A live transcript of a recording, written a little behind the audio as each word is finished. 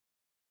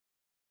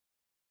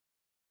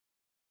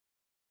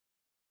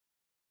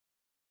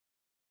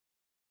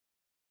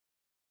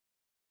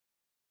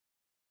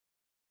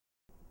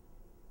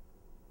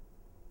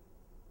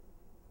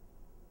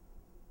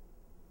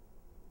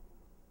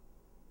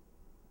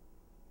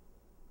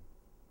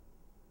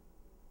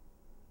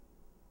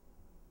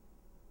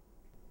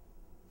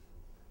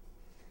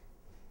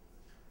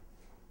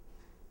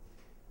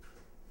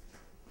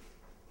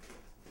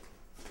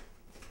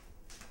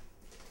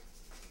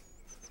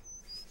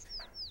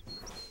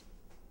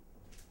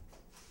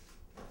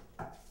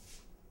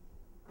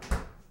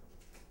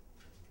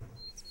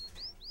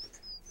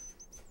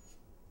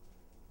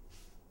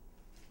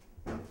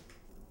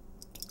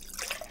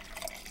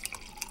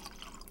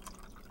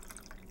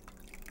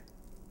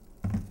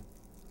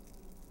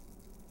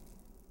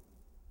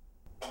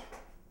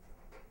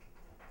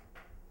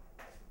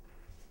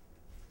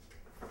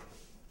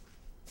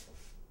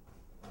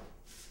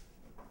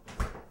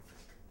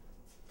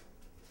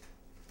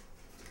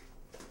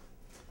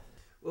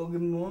Well,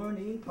 good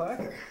morning,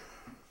 Parker.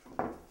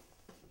 Well,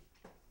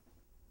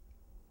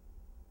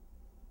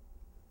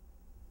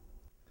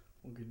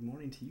 good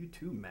morning to you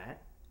too,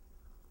 Matt.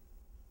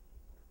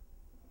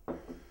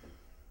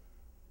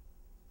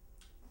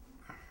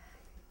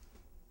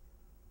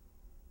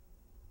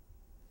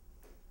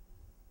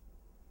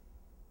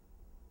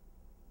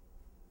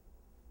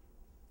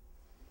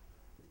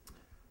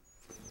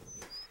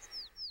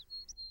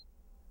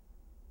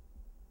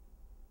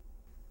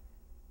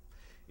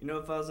 You know,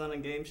 if I was on a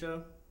game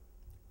show,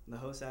 and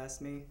the host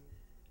asked me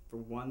for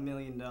 $1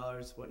 million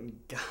what in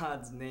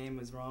God's name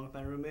was wrong with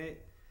my roommate,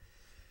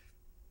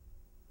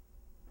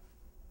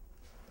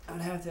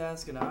 I'd have to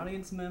ask an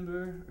audience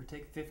member or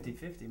take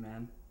 50-50,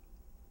 man.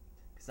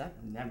 Because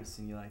I've never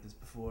seen you like this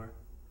before.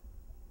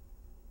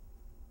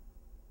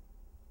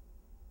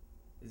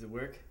 Does it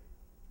work?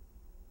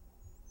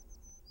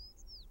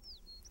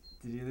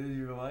 Did you lose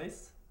your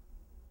voice?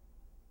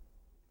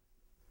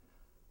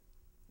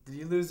 Did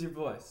you lose your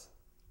voice?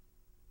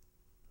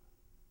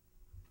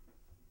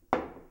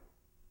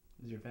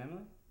 Is your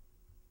family?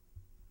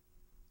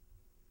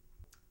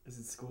 Is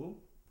it school?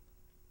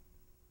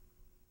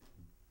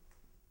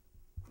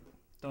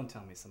 Don't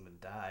tell me someone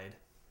died.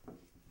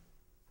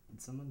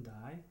 Did someone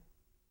die?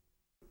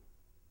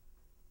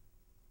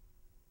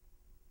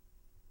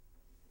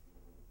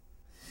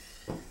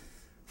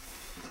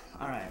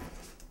 Alright.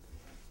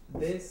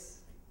 This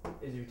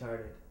is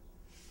retarded.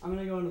 I'm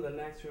gonna go into the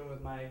next room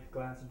with my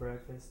glass of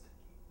breakfast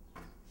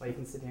while you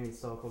can sit here and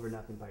sulk over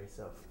nothing by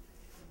yourself.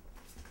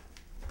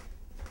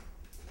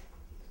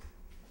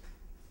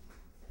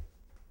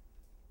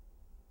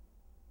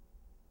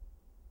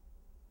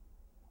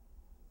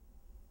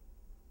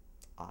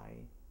 I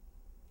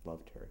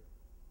loved her.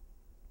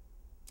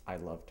 I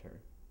loved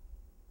her.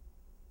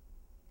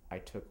 I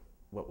took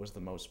what was the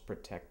most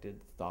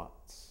protected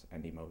thoughts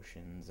and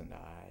emotions and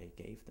I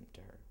gave them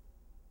to her.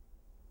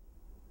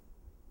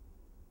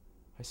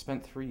 I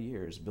spent 3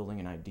 years building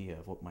an idea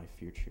of what my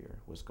future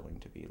was going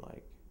to be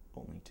like,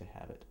 only to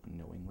have it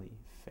unknowingly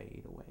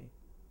fade away.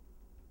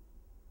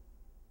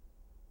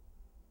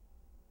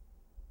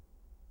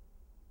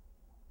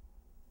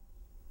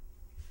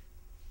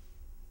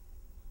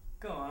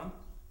 Go on.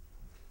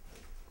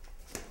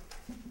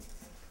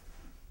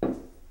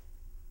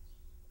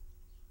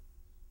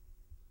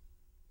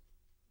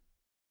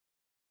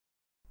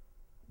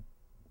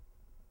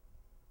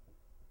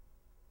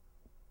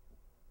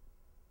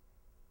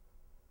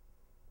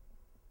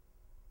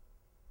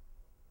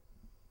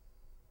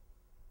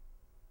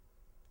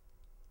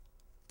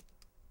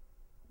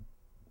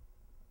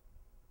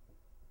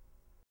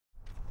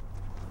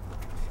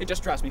 It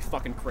just drives me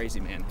fucking crazy,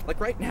 man. Like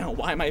right now,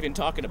 why am I even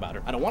talking about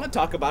her? I don't want to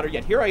talk about her,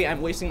 yet here I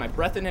am wasting my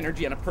breath and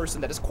energy on a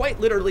person that has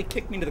quite literally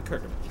kicked me to the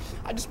curb.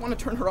 I just want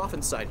to turn her off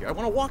inside here. I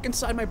want to walk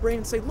inside my brain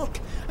and say, look,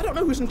 I don't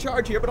know who's in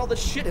charge here, but all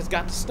this shit has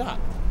got to stop.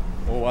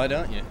 Well, why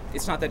don't you?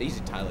 It's not that easy,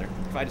 Tyler.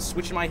 If I had a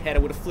switch in my head, I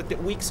would have flicked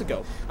it weeks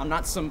ago. I'm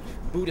not some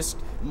Buddhist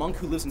monk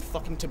who lives in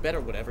fucking Tibet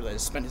or whatever that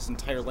has spent his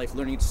entire life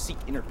learning to seek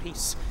inner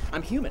peace.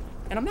 I'm human,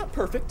 and I'm not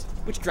perfect,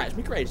 which drives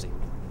me crazy.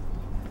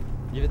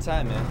 Give it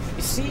time, man.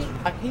 You see,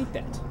 I hate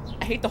that.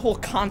 I hate the whole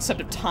concept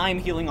of time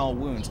healing all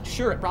wounds.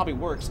 Sure, it probably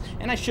works,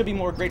 and I should be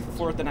more grateful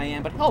for it than I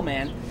am, but hell,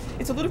 man,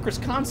 it's a ludicrous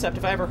concept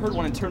if I ever heard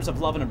one in terms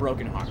of love and a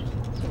broken heart.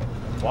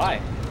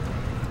 Why?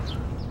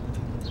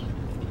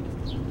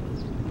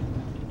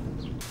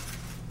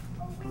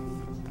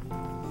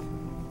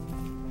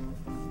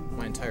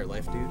 My entire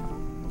life,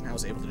 dude, I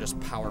was able to just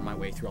power my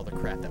way through all the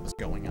crap that was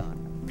going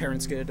on.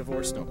 Parents get a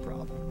divorce, no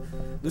problem.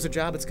 Lose a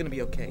job, it's gonna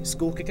be okay.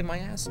 School kicking my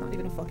ass, not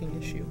even a fucking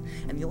issue.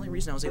 And the only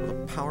reason I was able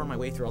to power my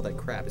way through all that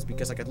crap is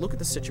because I could look at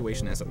the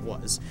situation as it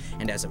was,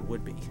 and as it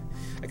would be.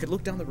 I could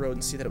look down the road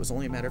and see that it was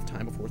only a matter of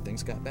time before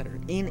things got better.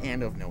 In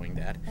and of knowing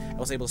that, I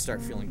was able to start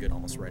feeling good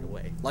almost right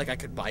away. Like I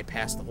could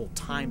bypass the whole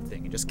time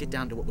thing and just get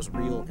down to what was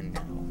real and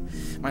now.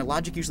 My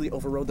logic usually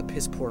overrode the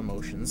piss-poor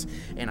emotions,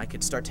 and I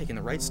could start taking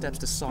the right steps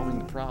to solving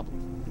the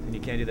problem. And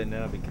you can't do that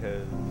now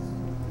because...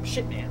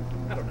 Shit, man.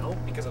 I don't know.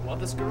 Because I love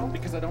this girl?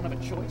 Because I don't have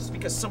a choice?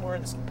 Because somewhere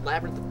in this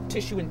labyrinth of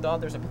tissue and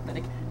thought there's a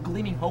pathetic,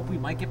 gleaming hope we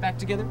might get back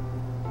together?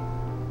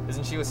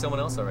 Isn't she with someone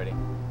else already?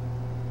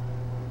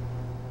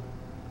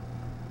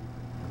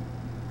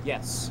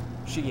 Yes,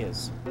 she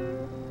is.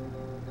 And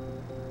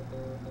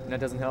that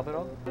doesn't help at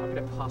all? How could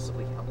it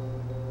possibly help?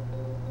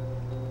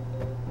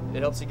 It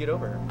helps you get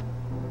over her.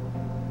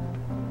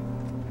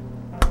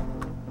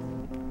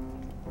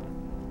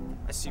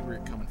 I see where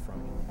you're coming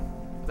from.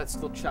 But that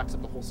still chalks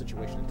up the whole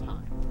situation in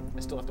time.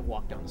 I still have to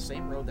walk down the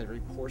same road that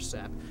every poor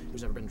sap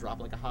who's ever been dropped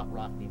like a hot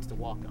rock needs to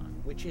walk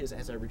on, which is,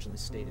 as I originally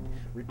stated,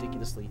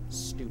 ridiculously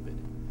stupid.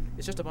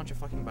 It's just a bunch of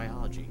fucking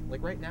biology.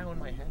 Like right now in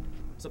my head,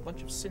 there's a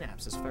bunch of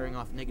synapses firing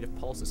off negative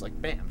pulses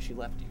like bam, she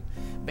left you.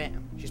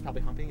 Bam, she's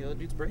probably humping the other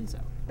dude's brains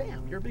out.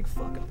 Bam, you're a big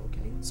fuck up,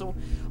 okay? So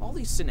all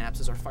these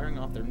synapses are firing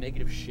off their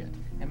negative shit,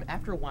 and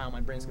after a while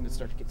my brain's gonna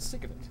start to get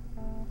sick of it.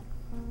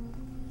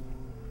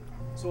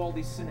 So all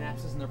these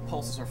synapses and their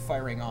pulses are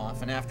firing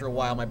off, and after a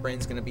while my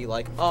brain's gonna be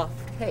like,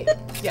 hey,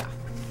 yeah,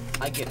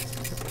 I get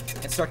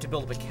it. And start to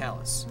build up a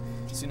callus.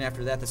 Soon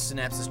after that, the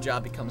synapse's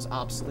job becomes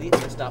obsolete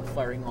and they stop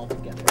firing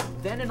altogether.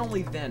 Then and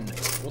only then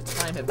will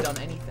time have done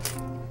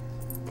anything.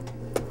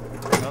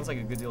 Sounds like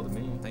a good deal to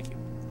me. Thank you.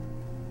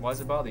 Why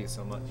does it bother you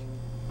so much?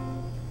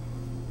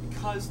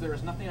 Because there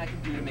is nothing I can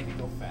do to make it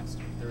go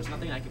faster. There is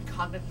nothing I can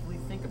cognitively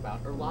think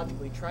about or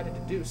logically try to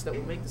deduce that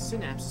will make the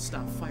synapses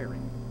stop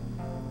firing.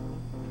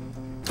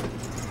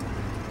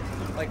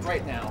 Like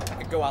right now, I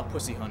could go out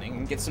pussy hunting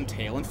and get some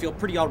tail and feel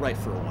pretty alright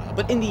for a while.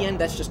 But in the end,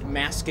 that's just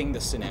masking the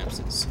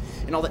synapses.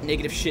 And all that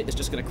negative shit is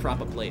just gonna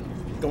crop up later.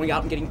 Going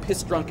out and getting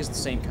pissed drunk is the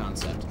same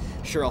concept.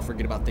 Sure, I'll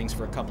forget about things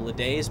for a couple of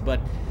days, but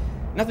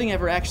nothing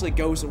ever actually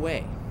goes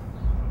away.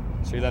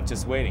 So you're left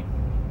just waiting.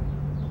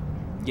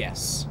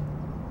 Yes.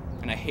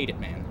 And I hate it,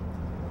 man.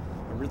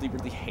 I really,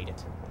 really hate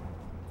it.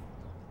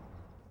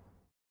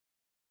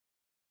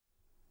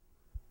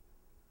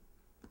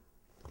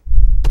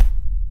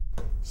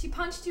 She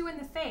punched you in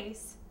the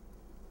face.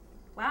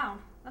 Wow,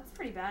 that's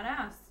pretty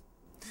badass.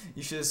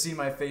 You should have seen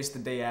my face the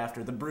day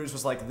after. The bruise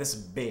was like this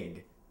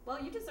big. Well,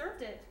 you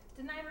deserved it.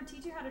 Didn't I ever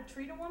teach you how to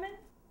treat a woman?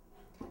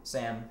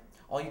 Sam,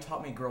 all you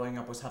taught me growing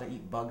up was how to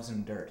eat bugs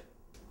and dirt.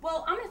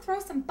 Well, I'm gonna throw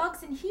some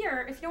bugs in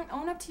here if you don't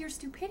own up to your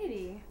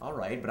stupidity.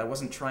 Alright, but I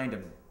wasn't trying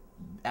to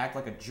act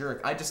like a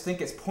jerk. I just think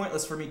it's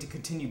pointless for me to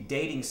continue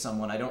dating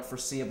someone I don't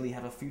foreseeably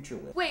have a future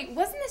with. Wait,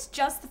 wasn't this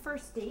just the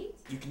first date?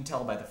 You can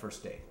tell by the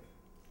first date.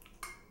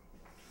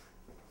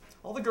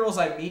 All the girls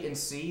I meet and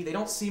see, they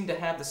don't seem to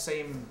have the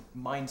same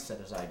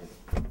mindset as I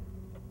do.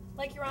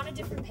 Like you're on a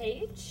different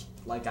page?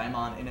 Like I'm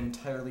on an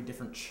entirely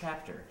different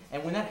chapter.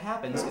 And when that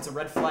happens, it's a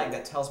red flag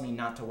that tells me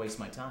not to waste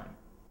my time.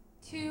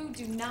 Two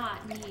do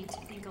not need to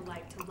think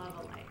alike to love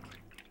alike.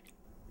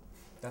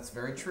 That's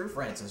very true,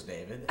 Francis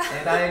David,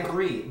 and I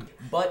agree.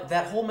 But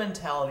that whole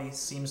mentality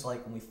seems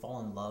like when we fall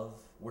in love,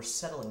 we're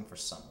settling for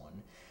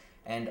someone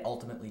and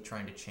ultimately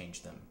trying to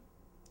change them.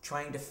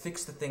 Trying to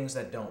fix the things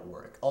that don't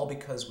work, all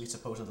because we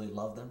supposedly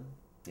love them.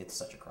 It's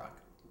such a crock.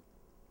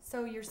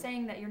 So you're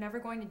saying that you're never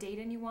going to date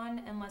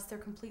anyone unless they're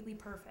completely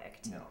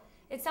perfect? No.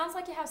 It sounds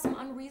like you have some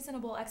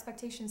unreasonable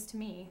expectations to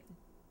me.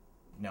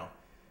 No.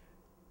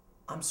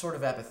 I'm sort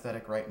of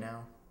apathetic right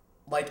now.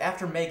 Like,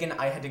 after Megan,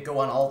 I had to go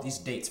on all these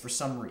dates for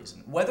some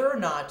reason. Whether or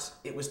not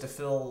it was to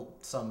fill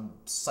some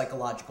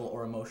psychological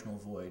or emotional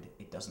void,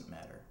 it doesn't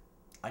matter.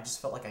 I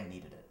just felt like I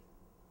needed it.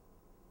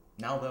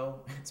 Now,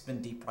 though, it's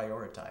been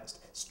deprioritized,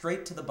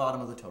 straight to the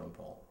bottom of the totem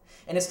pole.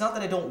 And it's not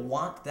that I don't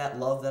want that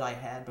love that I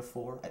had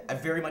before. I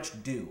very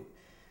much do.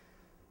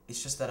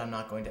 It's just that I'm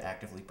not going to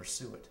actively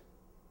pursue it.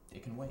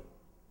 It can wait.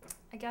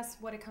 I guess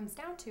what it comes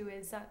down to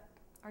is,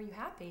 are you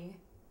happy?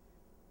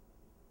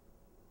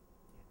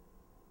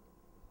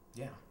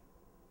 Yeah.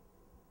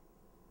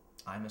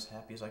 I'm as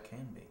happy as I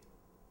can be.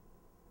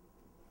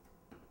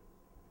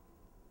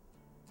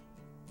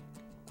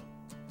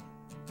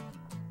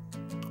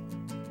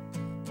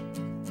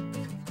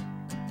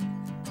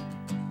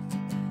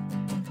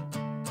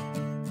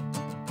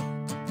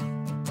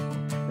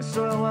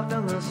 So I walk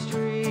down the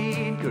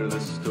street, go to the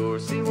store,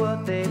 see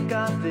what they've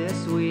got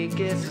this week.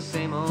 It's the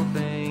same old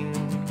thing,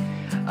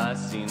 I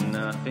see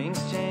nothing's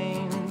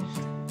changed.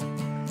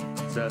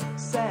 It's a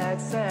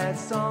sad, sad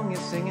song you're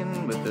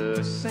singing, but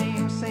the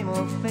same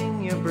old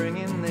thing you're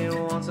bringing. They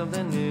want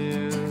something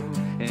new,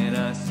 and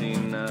I see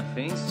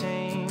nothing's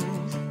changed.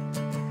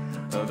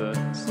 Oh,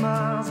 the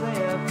smiles, they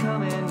have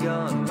come and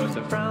gone, but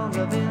the frowns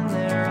have been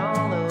there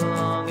all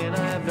along, and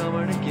I have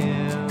nowhere to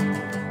give.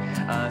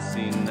 I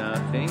see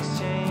nothing's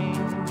changed.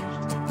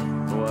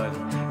 What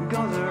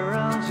goes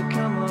around should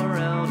come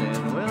around,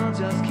 and we'll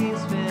just keep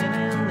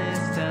spinning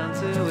this town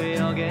till we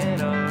all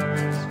get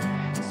ours.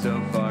 So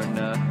far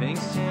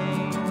nothing's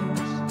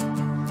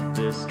changed.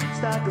 This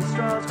stack of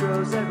straws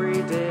grows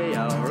every day.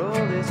 I'll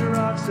roll this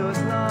rock so it's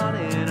not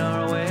in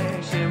our way.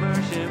 Shimmer,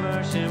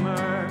 shimmer,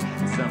 shimmer,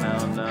 and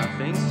somehow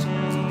nothing's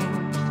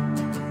changed.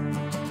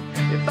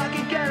 If I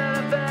could get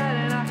out of bed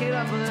and knock it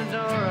up on the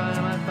door, I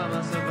might find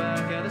myself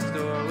back at the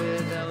store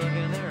with